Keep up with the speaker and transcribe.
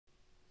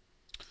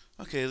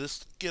Okay,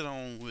 let's get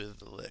on with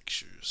the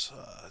lectures.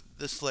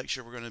 This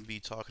lecture we're going to be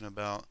talking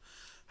about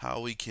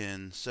how we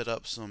can set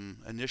up some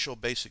initial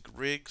basic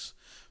rigs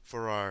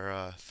for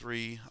our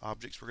three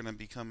objects we're going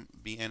to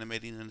be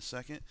animating in a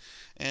second,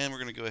 and we're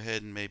going to go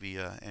ahead and maybe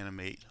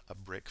animate a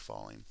brick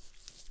falling.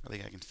 I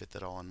think I can fit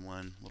that all in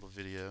one little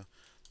video,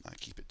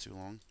 not keep it too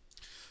long.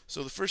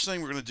 So the first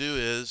thing we're going to do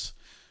is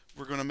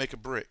we're going to make a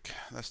brick.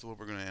 That's what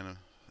we're going to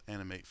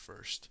animate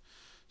first.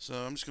 So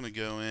I'm just going to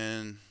go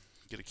in,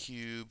 get a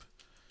cube,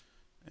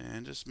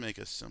 and just make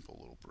a simple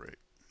little brick.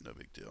 No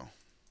big deal.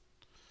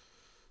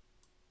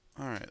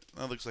 Alright,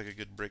 that looks like a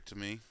good brick to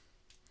me.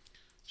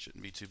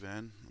 Shouldn't be too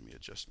bad. Let me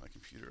adjust my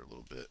computer a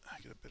little bit.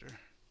 Get it better.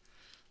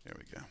 There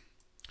we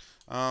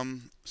go.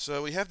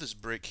 So we have this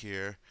brick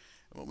here.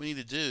 And what we need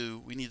to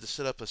do, we need to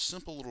set up a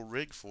simple little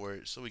rig for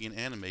it so we can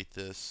animate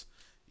this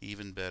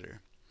even better.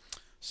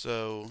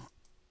 So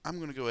I'm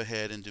going to go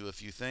ahead and do a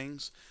few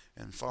things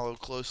and follow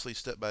closely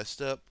step by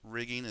step.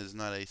 Rigging is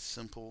not a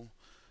simple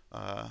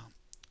uh,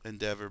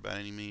 endeavor by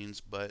any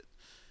means, but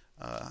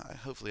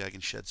hopefully I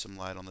can shed some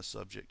light on the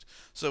subject.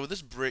 So with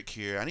this brick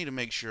here, I need to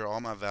make sure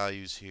all my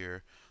values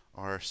here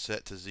are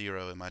set to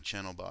 0 in my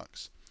channel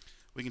box.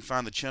 We can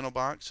find the channel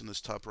box in this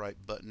top right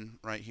button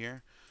right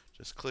here.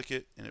 Just click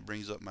it and it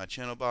brings up my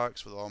channel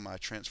box with all my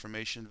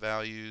transformation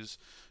values,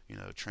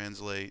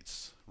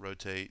 translates,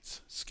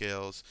 rotates,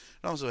 scales.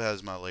 It also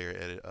has my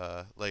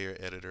layer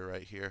editor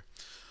right here.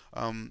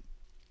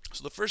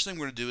 So the first thing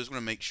we're going to do is we're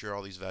going to make sure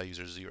all these values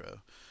are 0.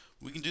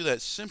 We can do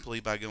that simply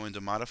by going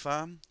to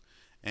Modify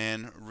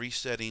and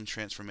resetting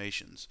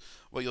transformations.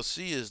 What you'll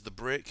see is the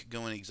brick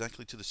going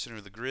exactly to the center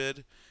of the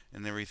grid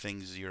and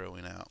everything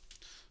zeroing out.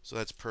 So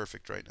that's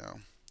perfect right now.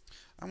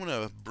 I'm going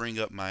to bring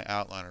up my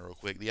outliner real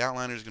quick. The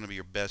outliner is going to be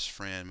your best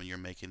friend when you're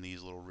making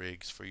these little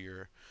rigs for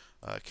your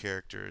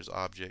characters,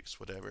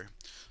 objects, whatever.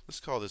 Let's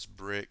call this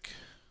brick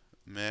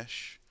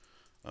mesh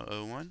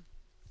 001.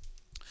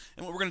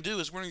 And what we're going to do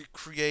is we're going to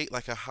create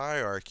like a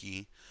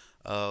hierarchy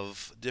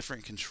of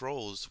different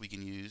controls we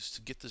can use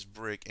to get this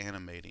brick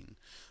animating.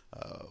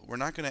 We're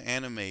not going to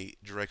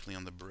animate directly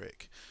on the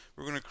brick.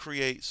 We're going to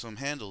create some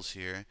handles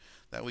here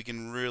that we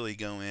can really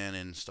go in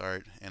and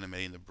start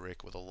animating the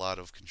brick with a lot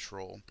of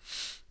control.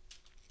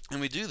 And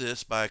we do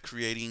this by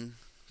creating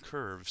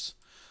curves.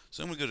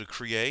 So I'm going to go to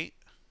Create,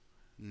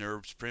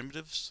 NURBS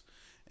Primitives,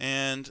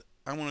 and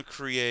I want to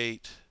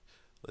create,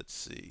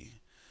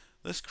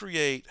 let's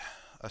create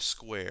a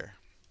square.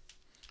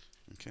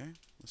 Okay,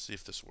 let's see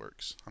if this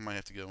works. I might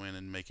have to go in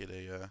and make it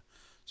a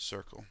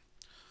circle.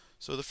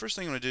 So the first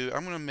thing I'm going to do,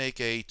 I'm going to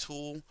make a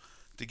tool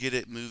to get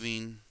it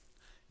moving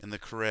in the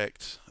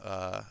correct,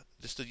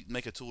 just to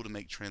make a tool to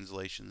make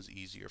translations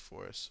easier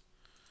for us.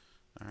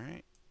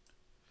 Alright,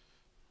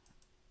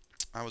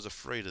 I was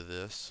afraid of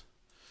this.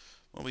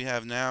 What we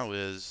have now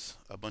is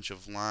a bunch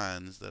of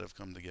lines that have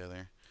come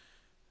together.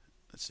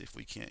 Let's see if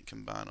we can't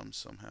combine them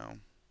somehow.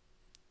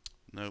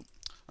 Nope.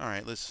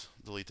 Alright, let's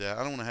delete that.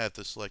 I don't want to have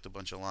to select a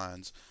bunch of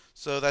lines.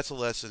 So that's a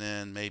lesson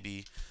in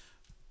maybe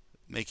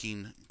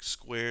making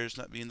squares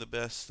not being the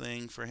best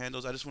thing for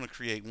handles. I just want to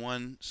create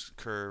one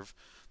curve.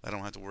 I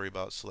don't have to worry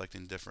about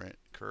selecting different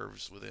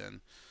curves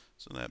within.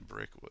 So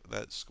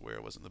that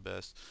square wasn't the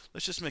best.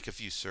 Let's just make a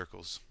few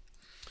circles.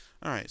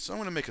 Alright, so I'm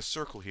going to make a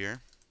circle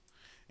here,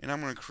 and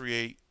I'm going to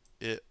create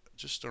it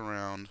just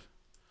around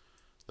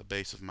the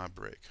base of my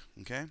brick.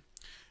 Okay? And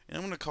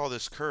I'm going to call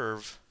this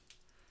curve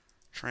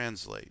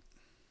translate.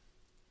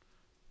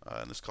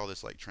 And let's call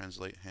this like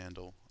translate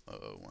handle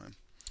 001.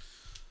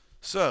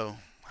 So,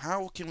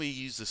 how can we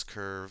use this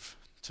curve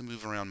to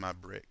move around my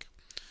brick?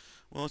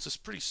 Well, it's this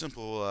pretty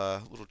simple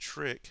little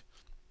trick.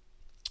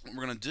 What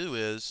we're going to do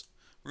is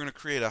we're going to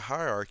create a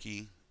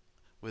hierarchy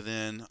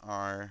within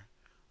our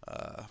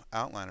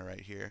outliner right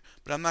here,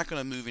 but I'm not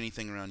going to move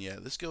anything around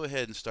yet. Let's go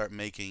ahead and start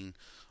making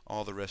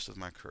all the rest of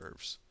my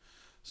curves.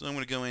 So I'm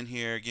going to go in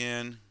here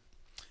again,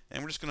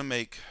 and we're just going to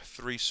make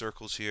 3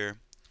 circles here.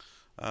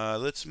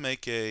 Let's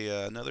make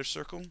another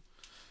circle,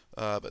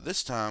 but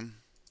this time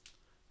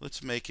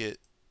let's make it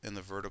in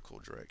the vertical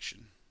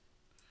direction.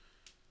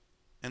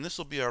 And this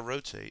will be our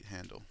rotate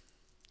handle.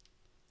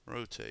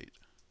 Rotate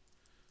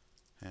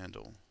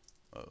handle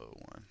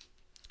 001.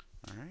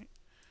 Alright.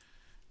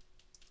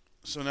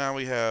 So now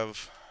we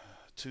have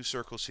 2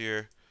 circles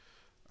here.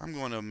 I'm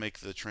going to make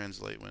the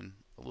translate one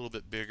a little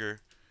bit bigger.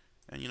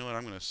 And you know what?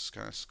 I'm going to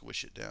kind of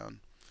squish it down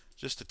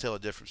just to tell a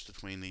difference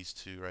between these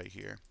two right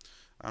here.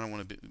 I don't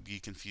want to be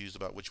confused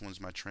about which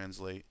one's my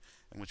translate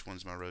and which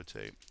one's my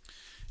rotate.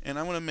 And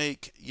I want to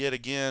make yet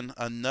again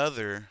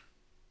another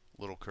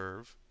little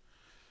curve.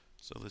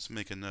 So let's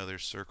make another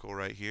circle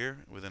right here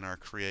within our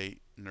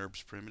create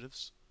NURBS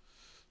primitives,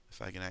 if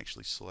I can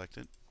actually select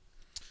it.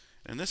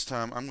 And this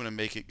time I'm going to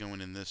make it going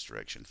in this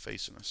direction,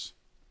 facing us.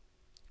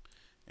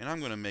 And I'm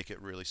going to make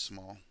it really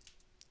small.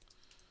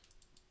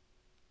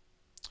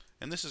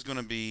 And this is going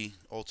to be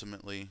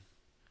ultimately,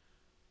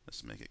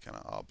 let's make it kind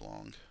of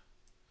oblong.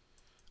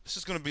 This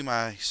is going to be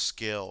my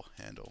scale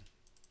handle.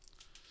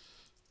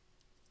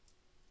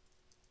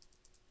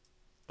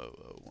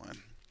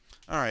 001.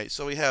 Alright,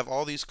 so we have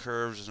all these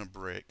curves in a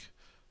brick.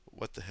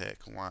 What the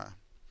heck? Why?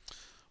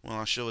 Well,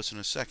 I'll show us in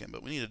a second,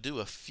 but we need to do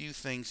a few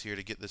things here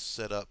to get this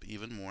set up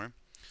even more.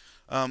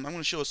 I'm going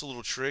to show us a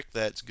little trick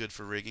that's good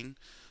for rigging.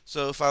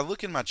 So if I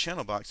look in my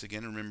channel box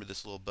again, remember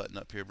this little button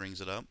up here brings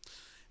it up.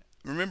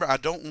 Remember, I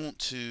don't want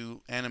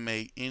to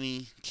animate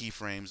any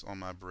keyframes on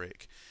my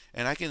brick.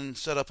 And I can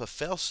set up a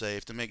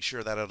failsafe to make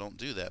sure that I don't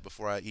do that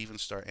before I even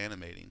start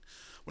animating.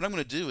 What I'm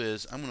going to do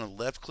is I'm going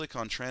to left click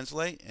on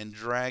translate and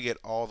drag it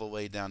all the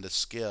way down to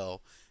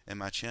scale in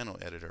my channel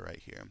editor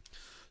right here.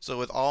 So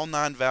with all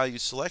 9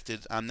 values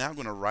selected, I'm now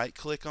going to right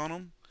click on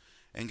them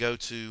and go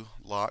to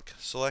lock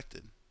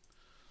selected.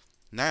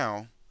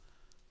 Now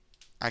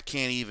I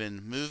can't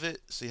even move it.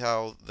 See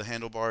how the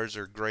handlebars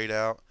are grayed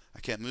out? I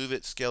can't move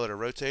it, scale it, or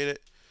rotate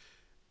it.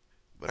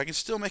 But I can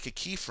still make a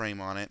keyframe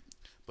on it.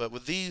 But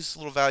with these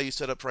little values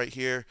set up right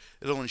here,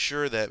 it'll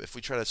ensure that if we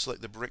try to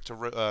select the brick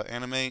to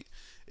animate,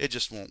 it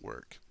just won't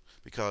work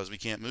because we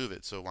can't move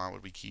it. So why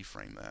would we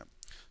keyframe that?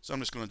 So I'm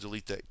just going to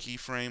delete that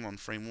keyframe on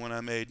frame 1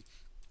 I made.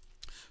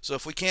 So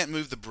if we can't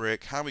move the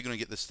brick, how are we going to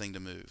get this thing to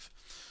move?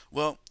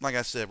 Well, like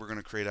I said, we're going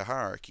to create a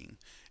hierarchy.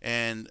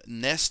 And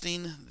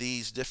nesting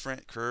these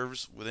different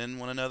curves within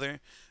one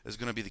another is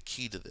going to be the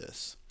key to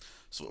this.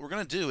 So what we're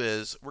going to do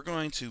is we're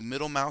going to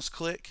middle mouse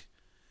click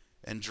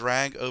and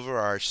drag over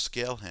our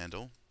scale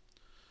handle.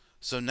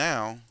 So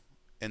now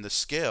in the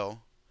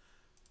scale,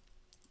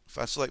 if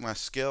I select my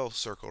scale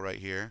circle right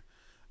here,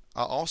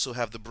 I'll also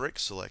have the brick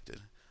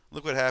selected.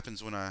 Look what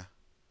happens when I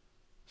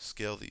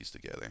scale these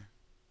together.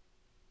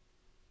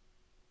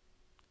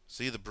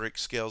 See, the brick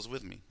scales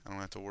with me. I don't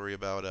have to worry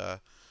about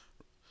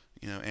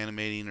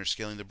animating or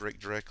scaling the brick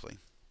directly.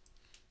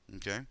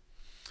 Okay.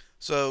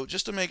 So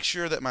just to make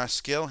sure that my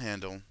scale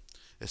handle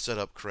is set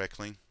up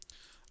correctly,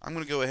 I'm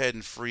going to go ahead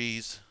and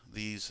freeze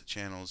these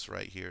channels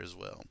right here as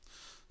well.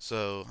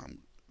 So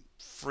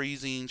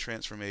freezing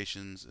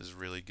transformations is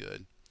really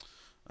good.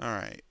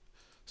 Alright,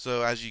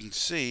 so as you can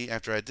see,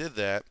 after I did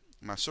that,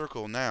 my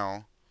circle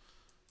now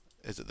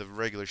is at the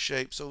regular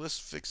shape, so let's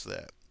fix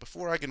that.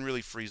 Before I can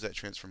really freeze that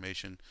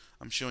transformation,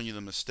 I'm showing you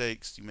the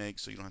mistakes you make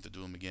so you don't have to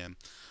do them again.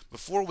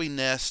 Before we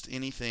nest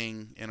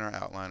anything in our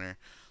outliner,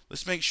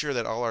 let's make sure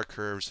that all our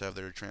curves have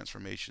their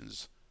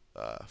transformations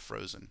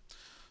frozen.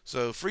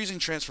 So freezing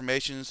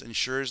transformations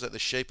ensures that the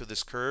shape of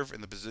this curve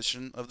and the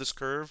position of this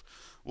curve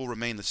will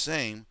remain the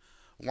same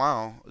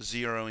while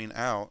zeroing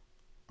out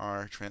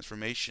our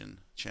transformation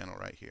channel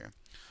right here.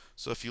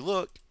 So if you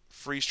look,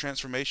 freeze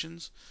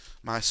transformations,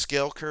 my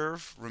scale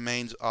curve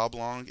remains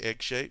oblong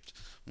egg shaped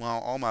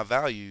while all my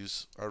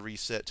values are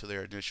reset to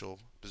their initial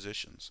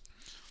positions.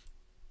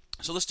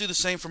 So let's do the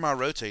same for my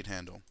rotate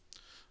handle.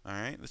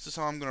 Alright, this is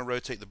how I'm going to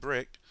rotate the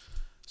brick.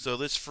 So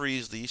let's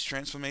freeze these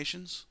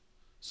transformations.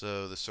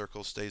 So the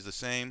circle stays the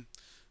same,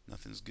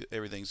 nothing's good,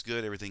 everything's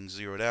good, everything's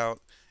zeroed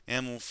out,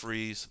 and we'll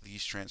freeze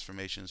these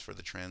transformations for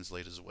the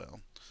translate as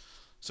well.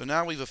 So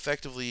now we've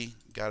effectively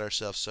got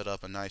ourselves set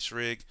up a nice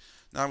rig.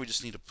 Now we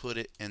just need to put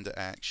it into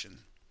action.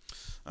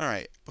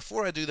 Alright,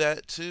 before I do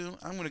that too,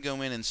 I'm going to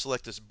go in and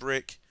select this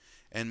brick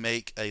and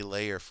make a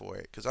layer for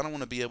it because I don't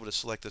want to be able to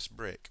select this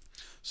brick.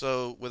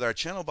 So with our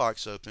channel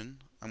box open,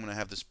 I'm going to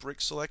have this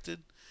brick selected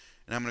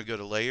and I'm going to go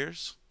to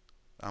layers.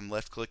 I'm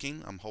left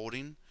clicking, I'm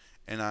holding,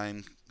 and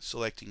I'm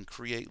selecting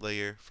create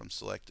layer from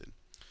selected.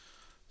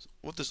 So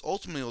what this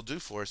ultimately will do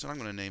for us, and I'm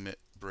going to name it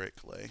brick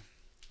lay.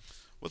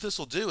 What this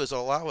will do is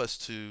allow us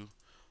to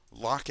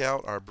lock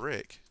out our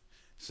brick.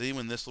 See,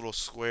 when this little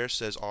square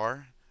says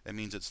R, that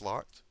means it's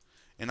locked,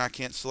 and I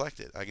can't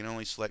select it. I can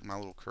only select my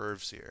little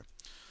curves here.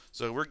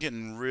 So we're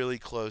getting really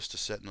close to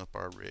setting up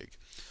our rig.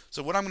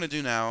 So what I'm going to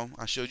do now,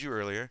 I showed you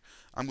earlier,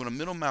 I'm going to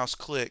middle mouse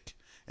click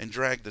and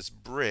drag this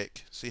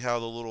brick. See how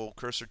the little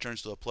cursor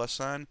turns to a plus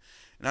sign?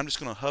 And I'm just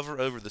going to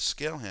hover over the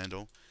scale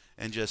handle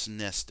and just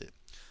nest it.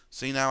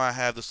 See, now I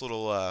have this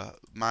little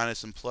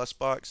minus and plus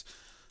box.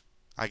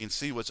 I can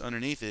see what's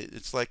underneath it.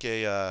 It's like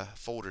a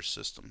folder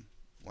system,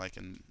 like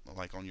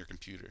on your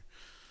computer.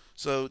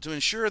 So to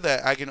ensure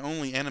that I can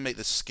only animate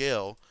the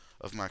scale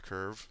of my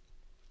curve,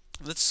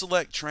 let's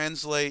select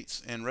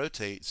translates and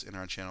rotates in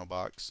our channel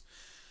box.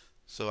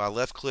 So I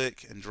left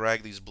click and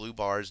drag these blue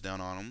bars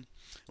down on them.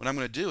 What I'm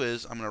going to do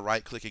is I'm going to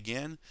right click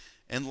again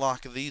and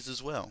lock these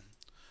as well.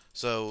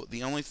 So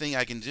the only thing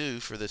I can do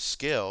for this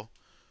scale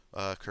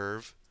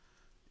curve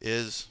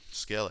is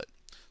scale it.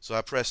 So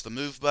I press the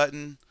move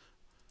button,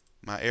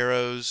 my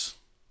arrows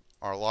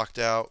are locked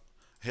out,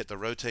 hit the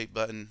rotate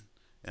button,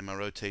 and my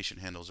rotation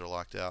handles are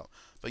locked out.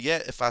 But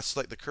yet if I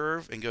select the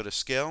curve and go to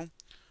scale,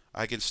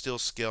 I can still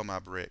scale my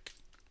brick.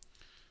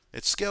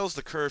 It scales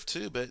the curve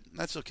too, but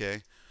that's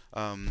okay.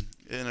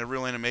 In a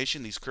real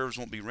animation, these curves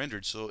won't be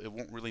rendered, so it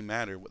won't really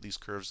matter what these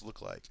curves look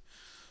like.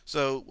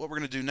 So what we're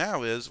going to do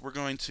now is we're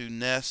going to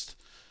nest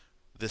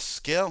this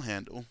scale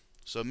handle.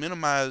 So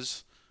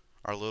minimize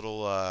our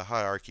little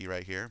hierarchy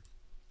right here.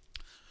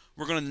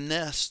 We're going to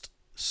nest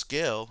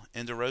scale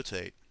into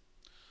rotate.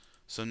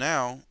 So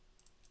now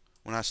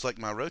when I select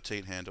my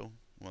rotate handle,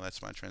 well,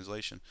 that's my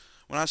translation.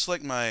 When I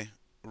select my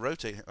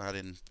rotate, I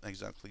didn't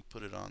exactly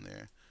put it on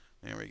there.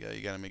 There we go.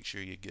 You got to make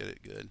sure you get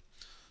it good.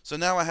 So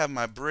now I have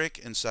my brick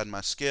inside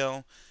my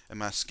scale and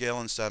my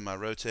scale inside my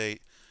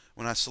rotate.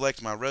 When I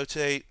select my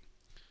rotate,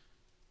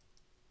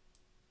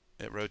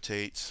 it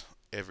rotates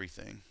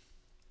everything,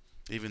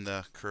 even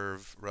the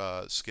curve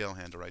scale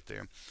handle right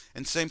there.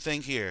 And same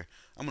thing here.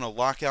 I'm going to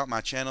lock out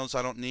my channels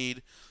I don't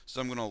need,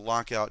 so I'm going to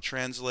lock out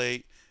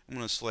translate. I'm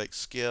going to select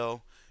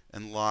scale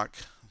and lock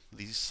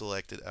these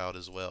selected out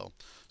as well.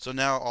 So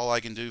now all I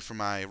can do for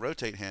my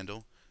rotate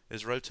handle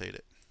is rotate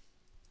it.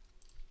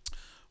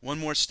 One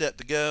more step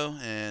to go,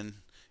 and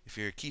if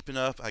you're keeping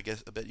up, I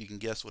bet you can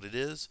guess what it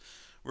is.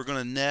 We're going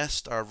to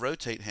nest our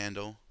rotate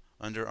handle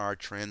under our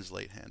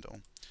translate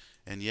handle.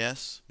 And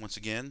yes, once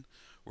again,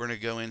 we're going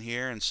to go in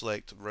here and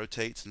select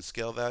rotates and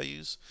scale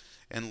values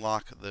and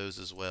lock those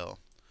as well.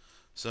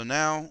 So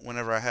now,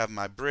 whenever I have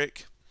my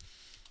brick,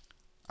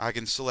 I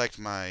can select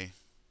my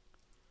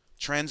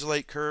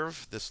translate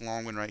curve, this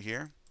long one right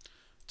here,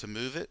 to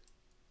move it.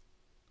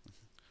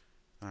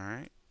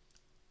 Alright.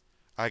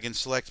 I can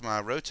select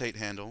my rotate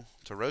handle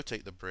to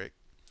rotate the brick.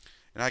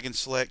 And I can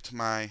select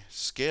my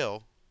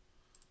scale.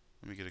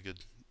 Let me get a good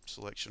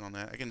selection on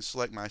that. I can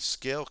select my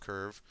scale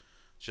curve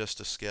just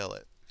to scale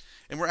it.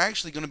 And we're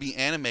actually going to be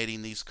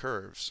animating these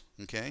curves,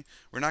 okay?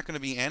 We're not going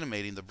to be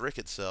animating the brick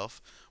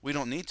itself. We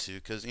don't need to,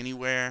 because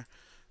anywhere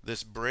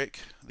this brick,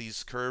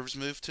 these curves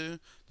move to,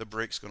 the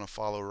brick's going to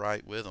follow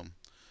right with them.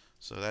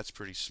 So that's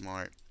pretty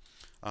smart.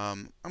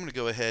 I'm going to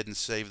go ahead and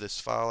save this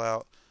file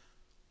out.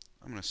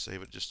 I'm going to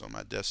save it just on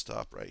my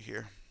desktop right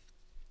here.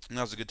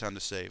 Now's a good time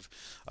to save.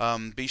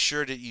 Be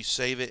sure that you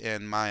save it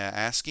in Maya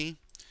ASCII,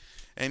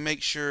 and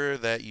make sure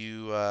that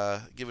you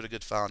give it a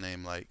good file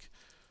name like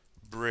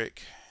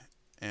brick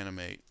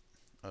animate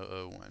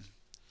 001.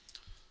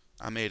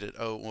 I made it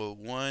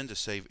 001 to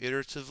save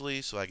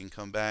iteratively, so I can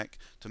come back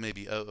to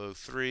maybe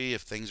 003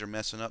 if things are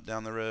messing up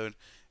down the road,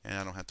 and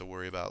I don't have to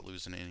worry about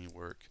losing any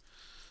work.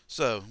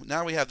 So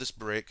now we have this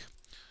brick.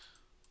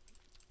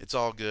 It's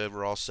all good.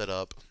 We're all set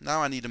up.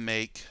 Now I need to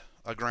make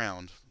a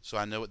ground so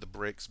I know what the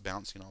brick's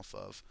bouncing off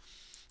of.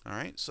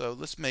 Alright, so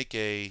let's make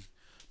a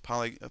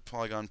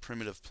polygon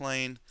primitive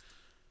plane.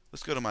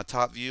 Let's go to my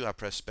top view. I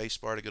press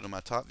spacebar to go to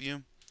my top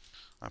view.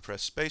 I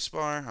press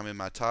spacebar. I'm in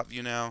my top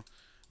view now.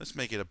 Let's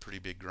make it a pretty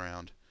big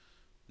ground.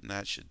 And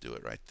that should do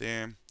it right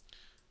there.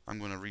 I'm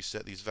going to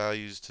reset these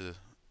values to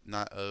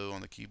not O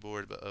on the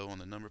keyboard, but O on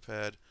the number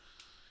pad.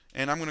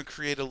 And I'm going to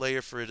create a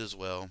layer for it as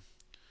well.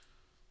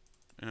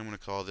 And I'm going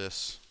to call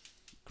this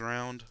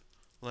ground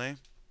lay.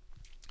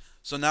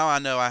 So now I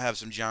know I have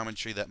some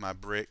geometry that my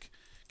brick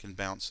can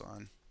bounce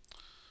on.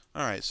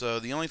 Alright, so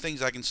the only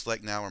things I can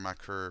select now are my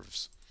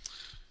curves.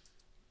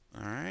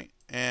 Alright,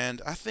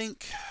 and I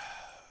think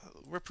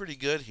we're pretty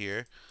good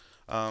here.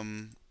 Tell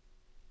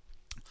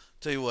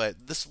you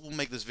what, this will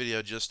make this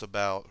video just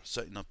about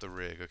setting up the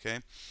rig, okay?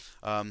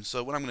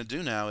 So what I'm going to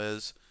do now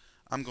is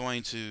I'm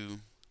going to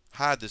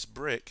hide this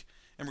brick,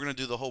 and we're going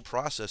to do the whole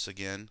process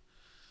again.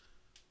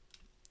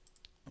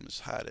 Let me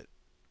just hide it.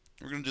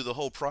 We're going to do the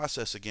whole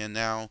process again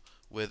now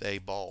with a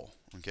ball,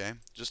 okay?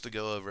 Just to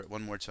go over it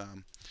one more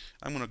time.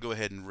 I'm going to go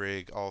ahead and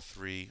rig all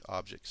three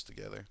objects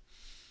together.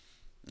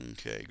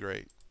 Okay,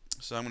 great.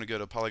 So I'm going to go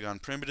to Polygon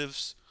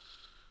Primitives.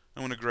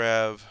 I'm going to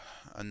grab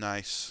a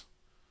nice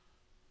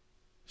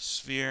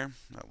sphere.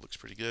 That looks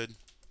pretty good.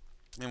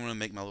 And I'm going to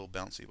make my little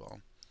bouncy ball.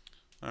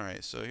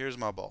 Alright, so here's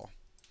my ball.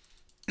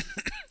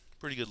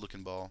 Pretty good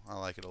looking ball. I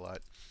like it a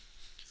lot.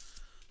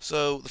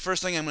 So the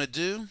first thing I'm going to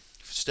do,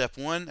 step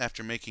one,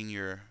 after making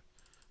your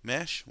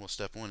mesh, well,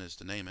 step one is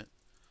to name it.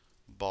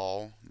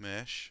 Ball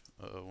mesh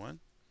 001.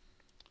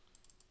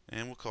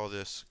 And we'll call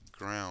this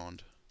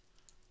ground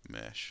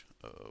mesh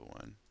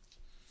 001.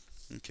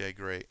 Okay,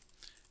 great.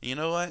 And you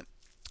know what?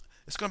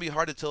 It's going to be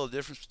hard to tell the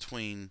difference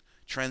between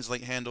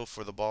translate handle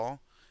for the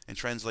ball and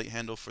translate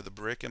handle for the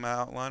brick in my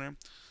outliner.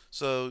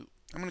 So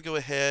I'm going to go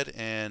ahead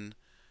and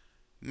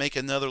make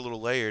another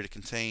little layer to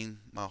contain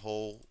my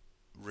whole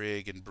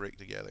rig and brick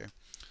together.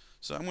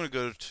 So I'm going to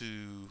go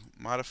to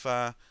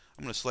modify.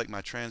 I'm going to select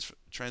my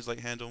translate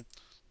handle.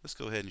 Let's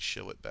go ahead and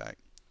show it back.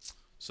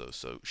 So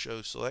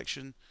show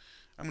selection.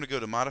 I'm going to go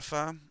to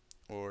modify,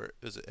 or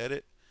is it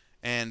edit,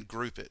 and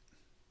group it.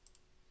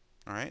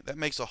 Alright, that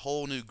makes a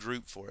whole new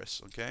group for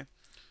us, okay?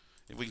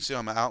 If we can see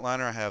on my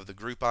outliner, I have the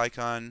group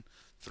icon,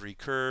 3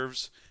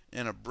 curves,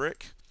 and a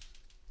brick.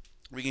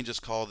 We can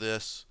just call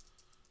this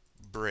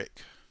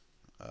brick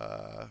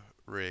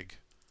rig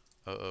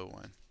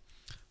 001.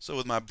 So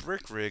with my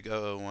brick rig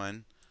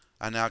 001,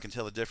 I now can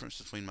tell the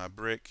difference between my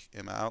brick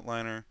and my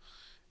outliner,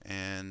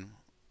 and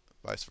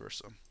vice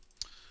versa.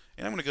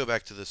 And I'm going to go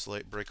back to this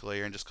brick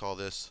layer and just call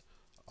this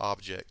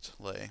object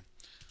lay.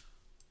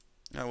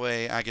 That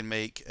way I can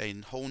make a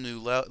whole new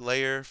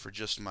layer for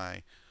just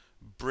my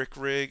brick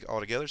rig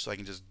altogether, so I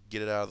can just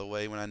get it out of the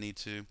way when I need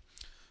to.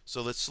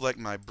 So let's select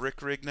my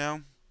brick rig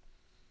now,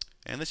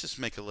 and let's just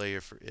make a layer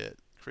for it.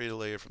 Create a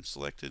layer from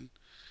selected,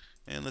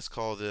 and let's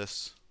call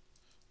this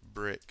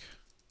brick.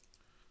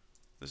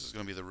 This is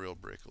going to be the real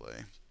brick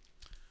lay,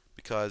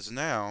 because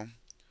now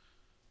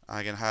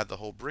I can hide the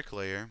whole brick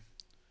layer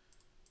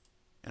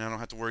and I don't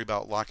have to worry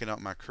about locking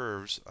out my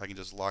curves. I can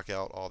just lock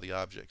out all the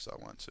objects I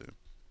want to.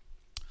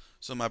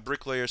 So my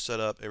brick layer set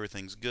up,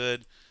 everything's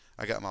good.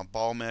 I got my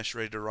ball mesh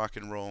ready to rock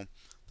and roll.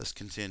 Let's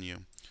continue.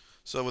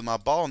 So with my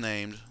ball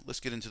named,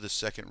 let's get into the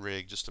second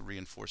rig just to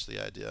reinforce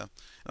the idea. And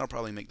I'll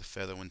probably make the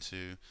feather one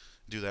too.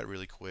 Do that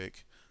really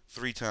quick.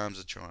 3 times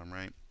the charm,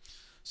 right?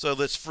 So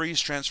let's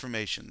freeze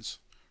transformations.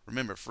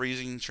 Remember,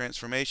 freezing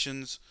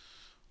transformations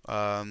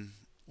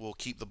will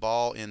keep the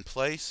ball in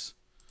place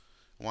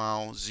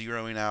while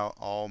zeroing out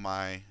all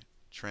my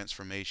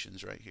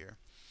transformations right here.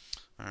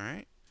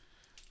 Alright,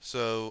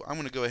 so I'm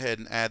going to go ahead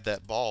and add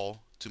that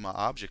ball to my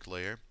object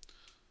layer.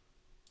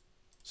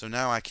 So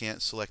now I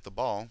can't select the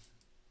ball.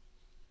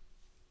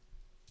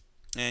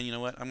 And you know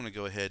what? I'm going to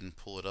go ahead and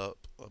pull it up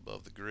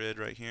above the grid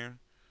right here.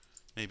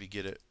 Maybe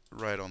get it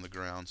right on the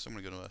ground. So I'm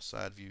going to go to a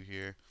side view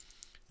here.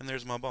 And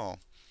there's my ball.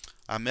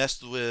 I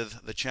messed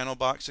with the channel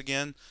box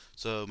again,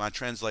 so my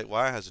translate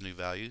Y has a new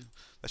value.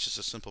 That's just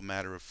a simple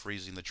matter of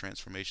freezing the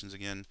transformations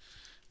again.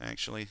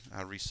 Actually,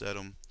 I reset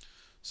them.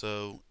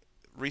 So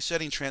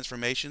resetting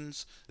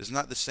transformations is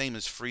not the same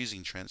as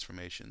freezing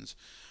transformations.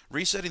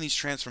 Resetting these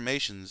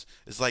transformations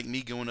is like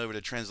me going over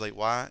to translate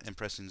Y and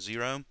pressing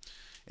 0,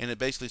 and it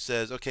basically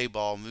says, okay,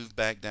 ball, move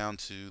back down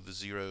to the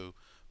 0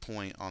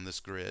 point on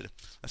this grid.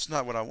 That's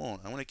not what I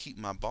want. I want to keep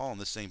my ball in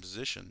the same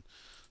position.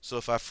 So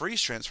if I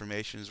freeze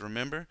transformations,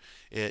 remember,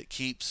 it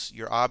keeps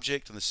your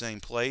object in the same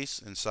place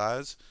and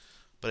size,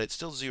 but it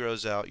still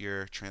zeroes out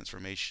your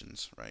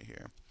transformations right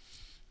here.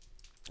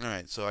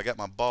 Alright, so I got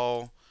my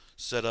ball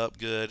set up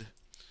good.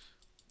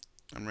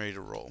 I'm ready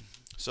to roll.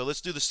 So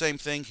let's do the same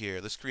thing here.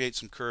 Let's create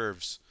some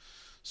curves.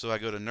 So I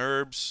go to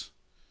NURBS,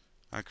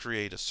 I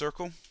create a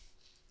circle.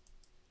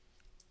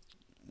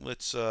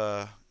 Let's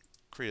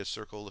create a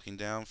circle looking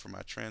down for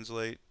my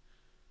translate.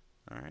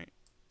 Alright,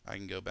 I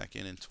can go back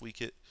in and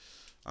tweak it.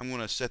 I'm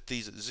going to set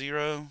these at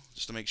 0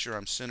 just to make sure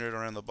I'm centered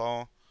around the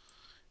ball.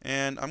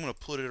 And I'm going to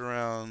put it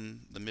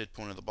around the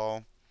midpoint of the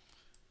ball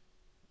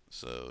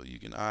so you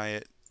can eye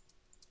it.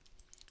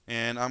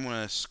 And I'm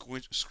going to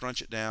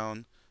scrunch it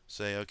down,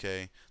 say,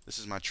 okay, this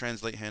is my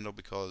translate handle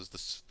because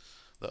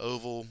the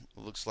oval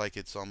looks like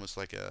it's almost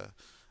like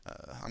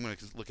I'm going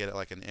to look at it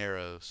like an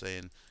arrow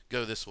saying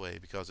go this way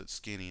because it's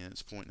skinny and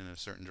it's pointing in a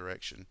certain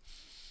direction.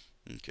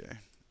 Okay.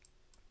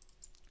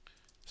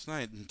 It's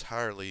not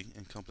entirely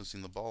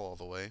encompassing the ball all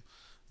the way.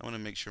 I want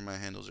to make sure my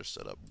handles are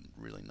set up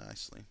really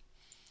nicely.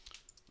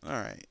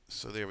 Alright,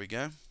 so there we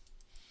go.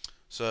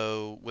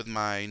 So with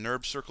my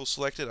NURB circle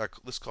selected,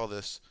 let's call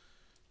this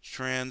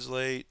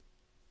translate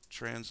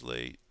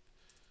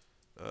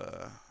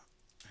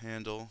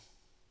handle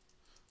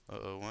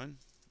 001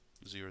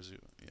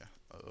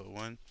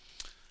 001.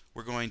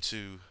 We're going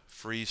to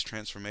freeze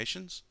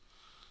transformations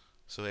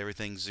so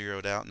everything's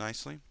zeroed out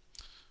nicely.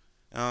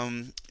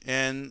 And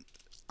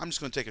I'm just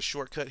going to take a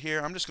shortcut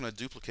here. I'm just going to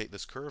duplicate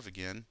this curve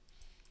again.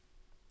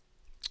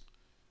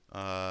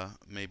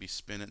 Maybe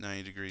spin it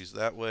 90 degrees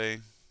that way.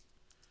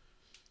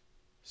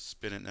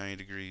 Spin it 90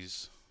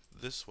 degrees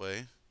this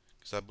way,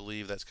 because I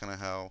believe that's kind of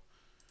how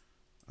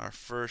our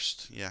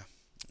first,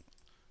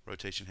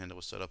 rotation handle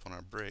was set up on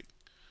our brick.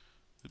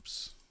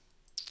 Oops.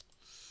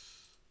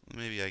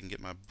 Maybe I can get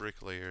my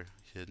brick layer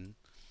hidden.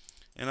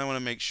 And I want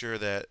to make sure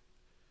that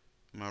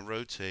my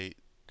rotate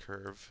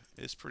curve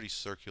is pretty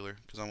circular,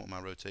 because I want my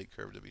rotate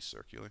curve to be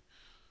circular.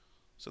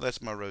 So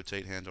that's my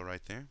rotate handle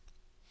right there.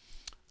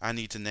 I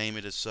need to name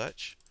it as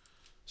such.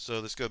 So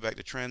let's go back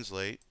to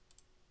translate.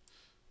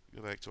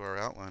 Go back to our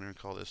outliner and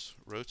call this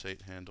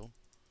rotate handle.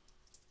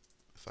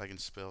 If I can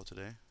spell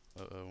today,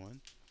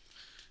 001.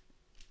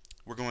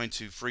 We're going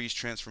to freeze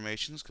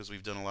transformations because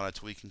we've done a lot of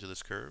tweaking to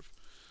this curve.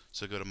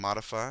 So go to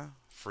modify,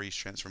 freeze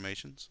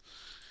transformations.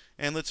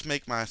 And let's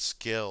make my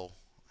scale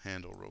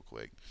handle real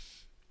quick.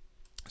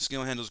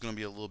 Scale handle is going to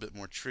be a little bit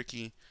more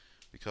tricky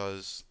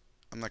because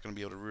I'm not going to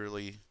be able to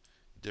really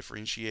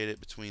differentiate it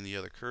between the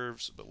other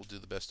curves, but we'll do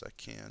the best I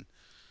can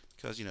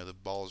because, you know, the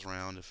ball is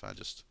round. If I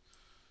just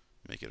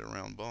make it a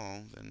round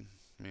ball, then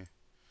meh.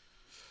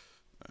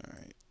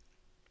 Alright.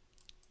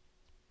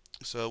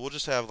 So we'll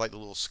just have like the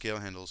little scale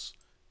handles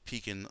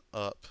peeking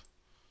up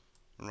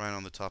right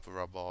on the top of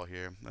our ball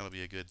here. That'll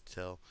be a good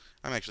tell.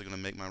 I'm actually going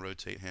to make my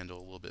rotate handle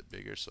a little bit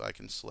bigger so I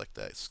can select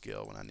that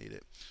scale when I need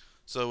it.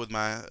 So with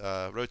my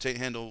rotate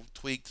handle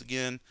tweaked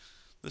again,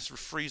 let's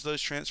freeze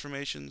those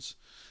transformations.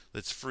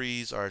 Let's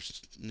freeze our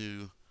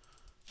new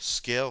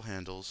scale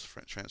handles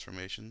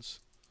transformations.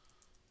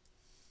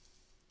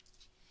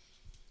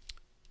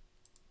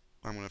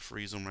 I'm going to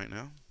freeze them right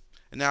now.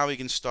 And now we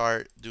can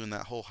start doing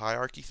that whole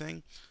hierarchy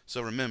thing.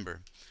 So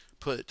remember,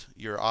 put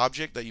your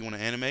object that you want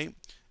to animate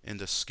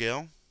into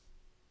scale.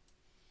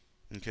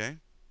 Okay?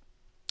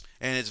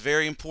 And it's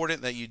very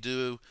important that you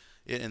do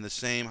it in the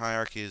same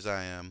hierarchy as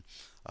I am.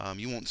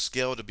 You want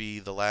scale to be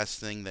the last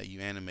thing that you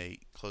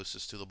animate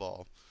closest to the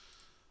ball.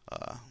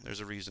 There's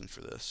a reason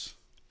for this.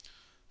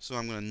 So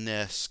I'm going to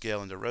nest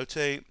scale into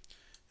rotate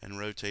and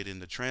rotate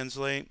into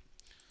translate.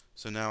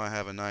 So now I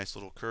have a nice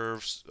little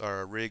curve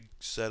or rig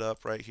set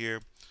up right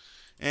here.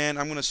 And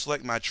I'm going to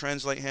select my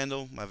translate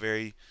handle, my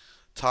very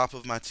top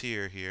of my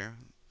tier here.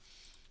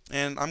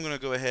 And I'm going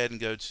to go ahead and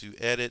go to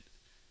edit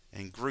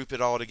and group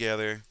it all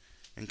together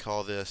and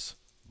call this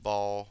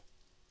ball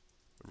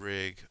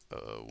rig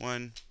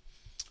 001.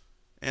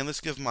 And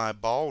let's give my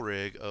ball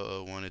rig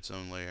 001 its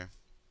own layer.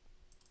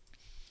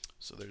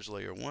 So there's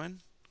layer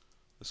 1.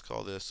 Let's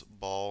call this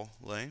ball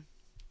lay.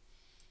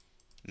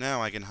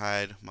 Now I can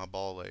hide my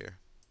ball layer.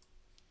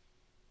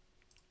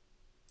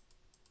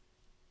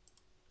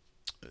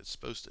 It's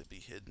supposed to be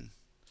hidden.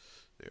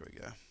 There we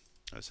go.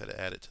 I just had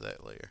to add it to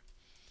that layer.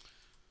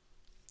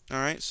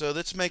 Alright, so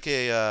let's make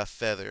a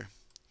feather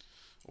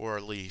or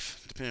a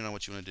leaf. Depending on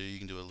what you want to do, you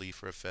can do a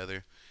leaf or a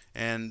feather.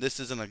 And this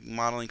isn't a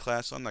modeling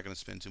class, so I'm not going to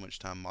spend too much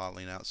time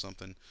modeling out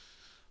something.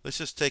 Let's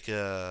just take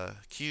a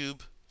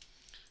cube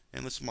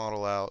and let's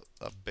model out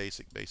a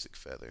basic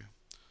feather.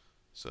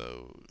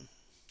 So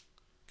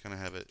kind of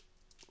have it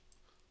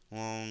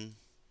long,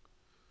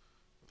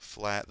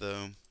 flat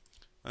though.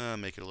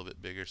 Make it a little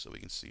bit bigger so we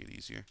can see it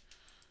easier.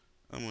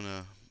 I'm going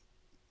to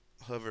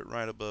hover it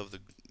right above the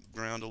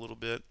ground a little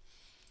bit.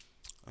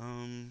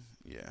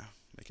 Yeah,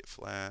 make it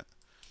flat.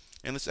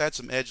 And let's add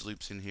some edge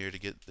loops in here to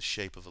get the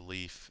shape of a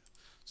leaf.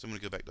 So I'm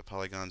going to go back to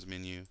Polygons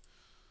menu,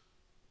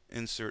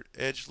 insert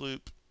edge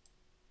loop.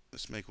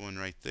 Let's make one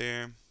right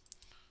there.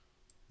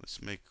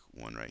 Let's make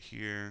one right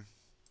here.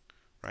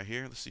 Right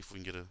here. Let's see if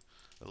we can get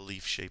a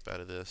leaf shape out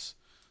of this.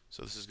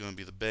 So this is going to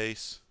be the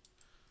base.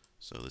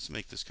 So let's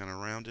make this kind of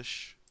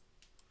roundish.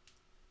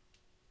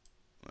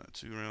 Not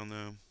too round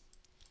though.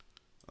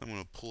 I'm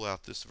going to pull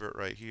out this vert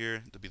right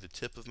here to be the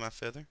tip of my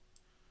feather.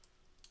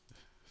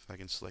 If I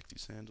can select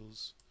these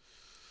handles.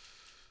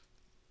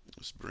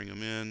 Let's bring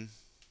them in.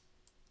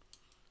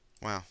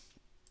 Wow,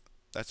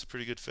 that's a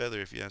pretty good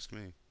feather if you ask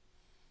me.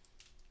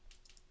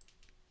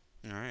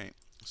 Alright,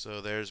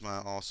 so there's my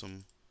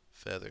awesome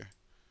feather.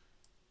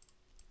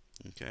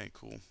 Okay,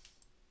 cool.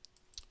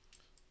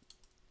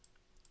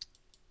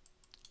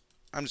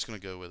 I'm just going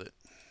to go with it.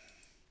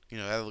 You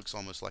know, that looks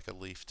almost like a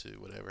leaf too,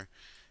 whatever.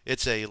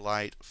 It's a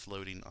light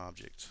floating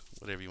object,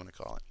 whatever you want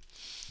to call it.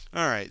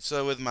 Alright,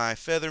 so with my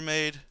feather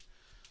made,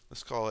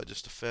 let's call it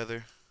just a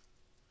feather.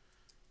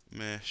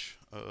 Mesh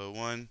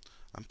 001.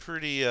 I'm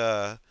pretty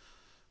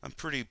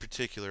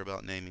particular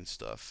about naming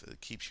stuff.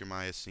 It keeps your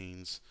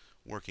myosines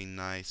working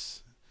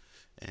nice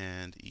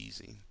and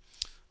easy.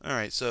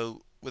 Alright,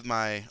 so with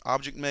my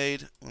object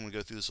made, I'm going to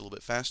go through this a little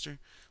bit faster.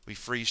 We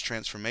freeze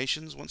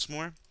transformations once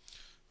more.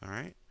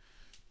 Alright.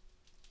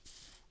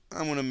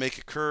 I'm going to make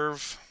a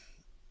curve.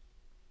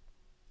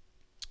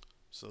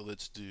 So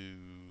let's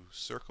do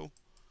circle.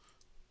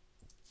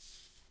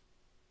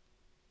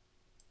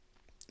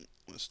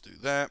 Let's do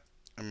that.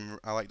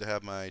 I like to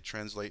have my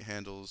translate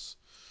handles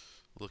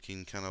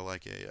looking kind of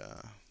like a,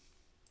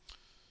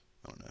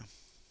 I don't know,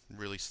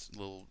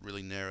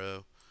 really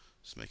narrow.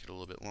 Just make it a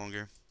little bit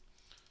longer.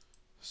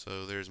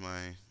 So there's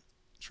my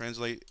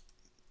translate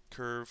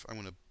curve. I'm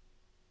going to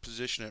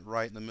position it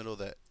right in the middle of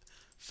that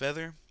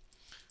feather.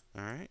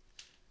 Alright.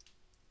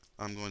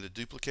 I'm going to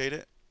duplicate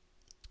it,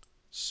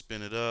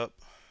 spin it up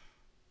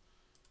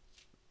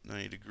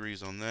 90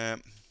 degrees on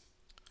that,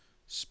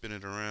 spin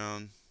it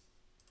around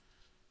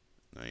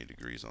 90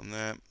 degrees on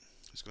that.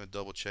 Just going to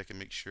double check and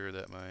make sure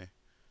that my,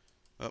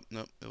 oh,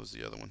 nope, it was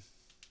the other one.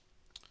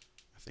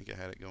 I think I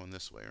had it going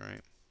this way,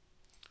 right?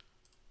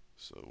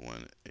 So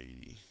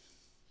 180.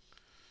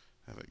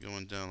 Have it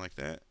going down like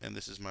that, and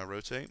this is my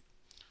rotate.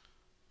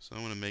 So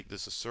I'm going to make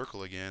this a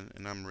circle again,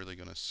 and I'm really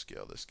going to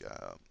scale this guy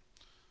up.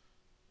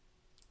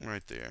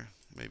 Right there.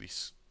 Maybe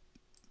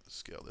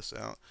scale this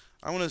out.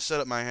 I want to set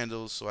up my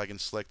handles so I can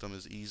select them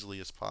as easily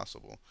as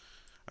possible.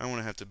 I don't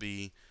want to have to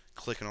be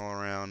clicking all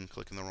around,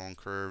 clicking the wrong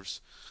curves.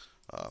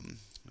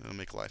 It'll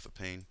make life a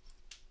pain.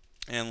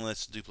 And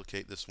let's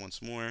duplicate this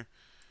once more.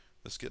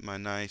 Let's get my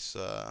nice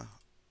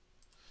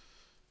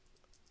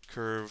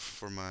curve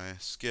for my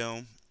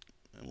scale,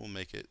 and we'll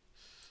make it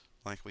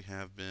like we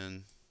have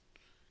been,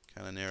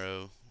 kind of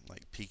narrow,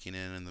 like peeking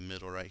in the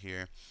middle right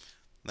here.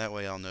 That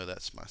way I'll know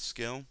that's my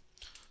scale.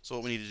 So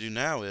what we need to do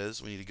now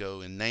is we need to go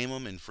and name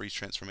them in freeze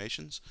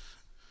transformations.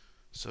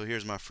 So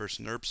here's my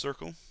first NURB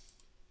circle.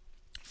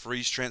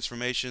 Freeze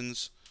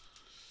transformations,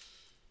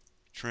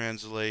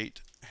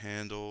 translate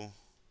handle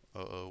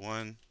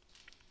 001.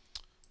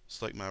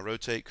 Select my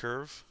rotate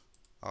curve.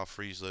 I'll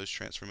freeze those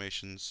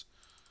transformations.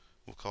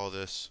 We'll call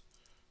this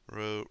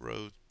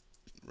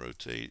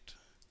rotate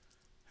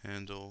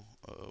handle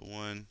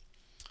 001.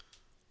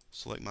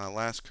 Select my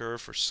last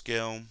curve for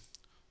scale.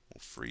 We'll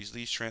freeze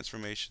these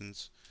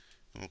transformations,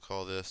 and we'll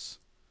call this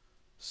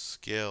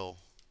scale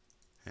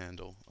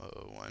handle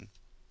 001.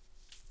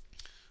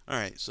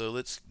 Alright, so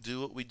let's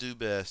do what we do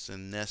best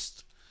and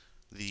nest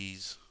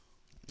these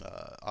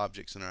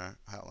objects in our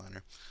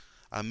outliner.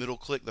 I middle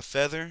click the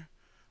feather,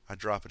 I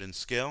drop it in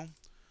scale,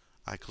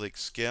 I click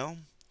scale,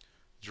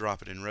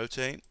 drop it in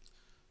rotate,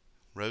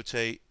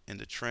 rotate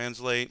into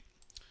translate.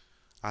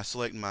 I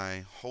select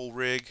my whole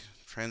rig,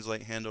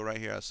 translate handle right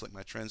here. I select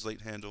my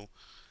translate handle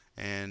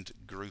and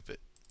group it.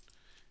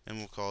 And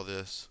we'll call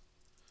this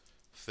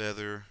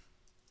feather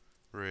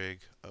rig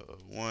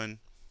 001.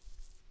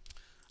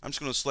 I'm just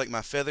going to select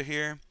my feather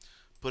here,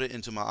 put it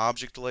into my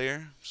object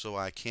layer so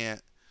I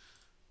can't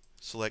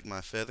select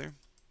my feather.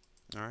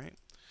 All right.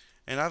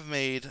 And I've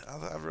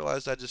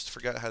realized I just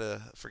forgot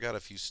a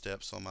few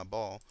steps on my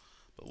ball,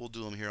 but we'll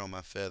do them here on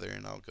my feather,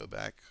 and I'll go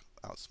back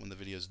out when the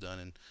video's done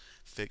and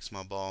fix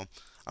my ball.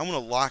 I'm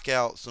going to lock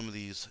out some of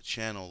these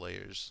channel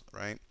layers,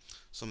 right?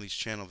 Some of these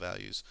channel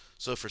values.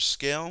 So for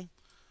scale,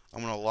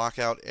 I'm going to lock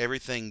out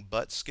everything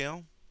but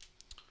scale.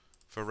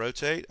 For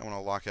rotate, I'm going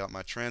to lock out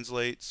my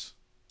translates.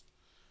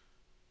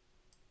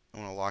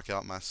 I'm going to lock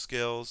out my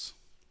scales.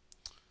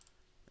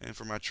 And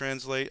for my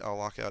translate, I'll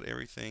lock out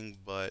everything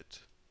but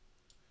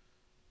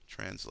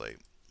translate.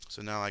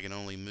 So now I can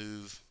only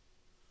move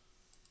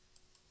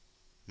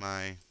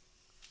my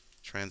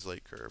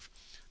translate curve.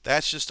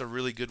 That's just a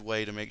really good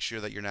way to make sure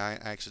that you're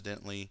not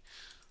accidentally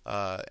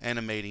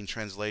animating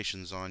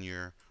translations on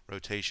your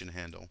rotation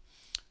handle.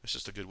 It's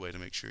just a good way to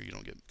make sure you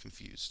don't get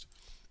confused.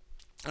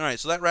 Alright,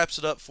 so that wraps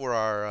it up for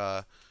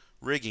our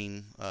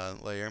rigging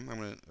layer.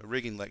 A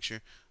rigging lecture.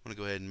 I'm going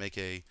to go ahead and make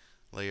a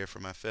layer for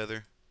my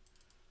feather.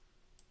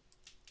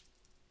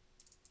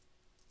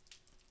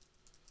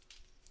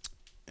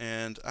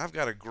 And I've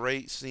got a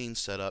great scene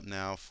set up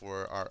now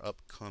for our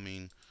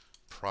upcoming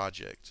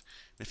project.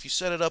 And if you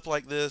set it up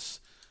like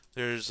this,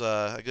 there's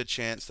a good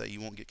chance that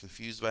you won't get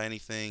confused by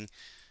anything.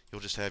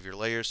 You'll just have your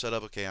layers set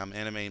up. Okay, I'm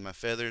animating my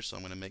feathers, so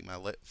I'm going to make my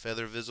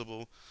feather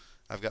visible.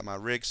 I've got my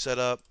rig set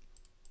up.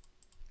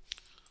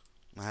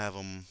 I have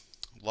them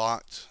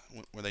locked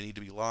where they need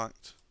to be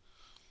locked.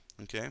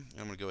 Okay,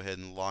 I'm going to go ahead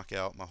and lock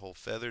out my whole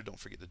feather. Don't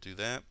forget to do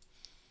that,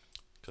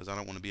 because I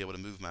don't want to be able to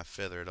move my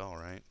feather at all,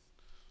 right?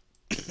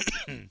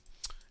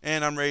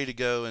 And I'm ready to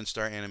go and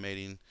start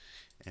animating,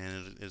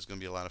 and it's going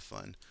to be a lot of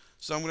fun.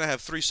 So I'm going to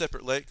have 3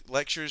 separate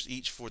lectures,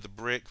 each for the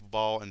brick,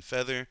 ball, and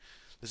feather.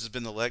 This has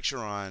been the lecture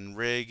on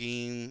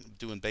rigging,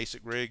 doing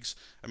basic rigs.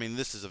 I mean,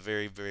 this is a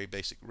very, very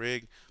basic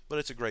rig, but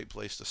it's a great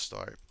place to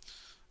start.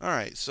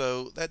 Alright,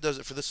 so that does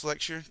it for this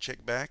lecture.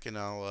 Check back, and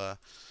I'll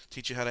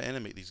teach you how to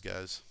animate these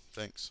guys.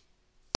 Thanks.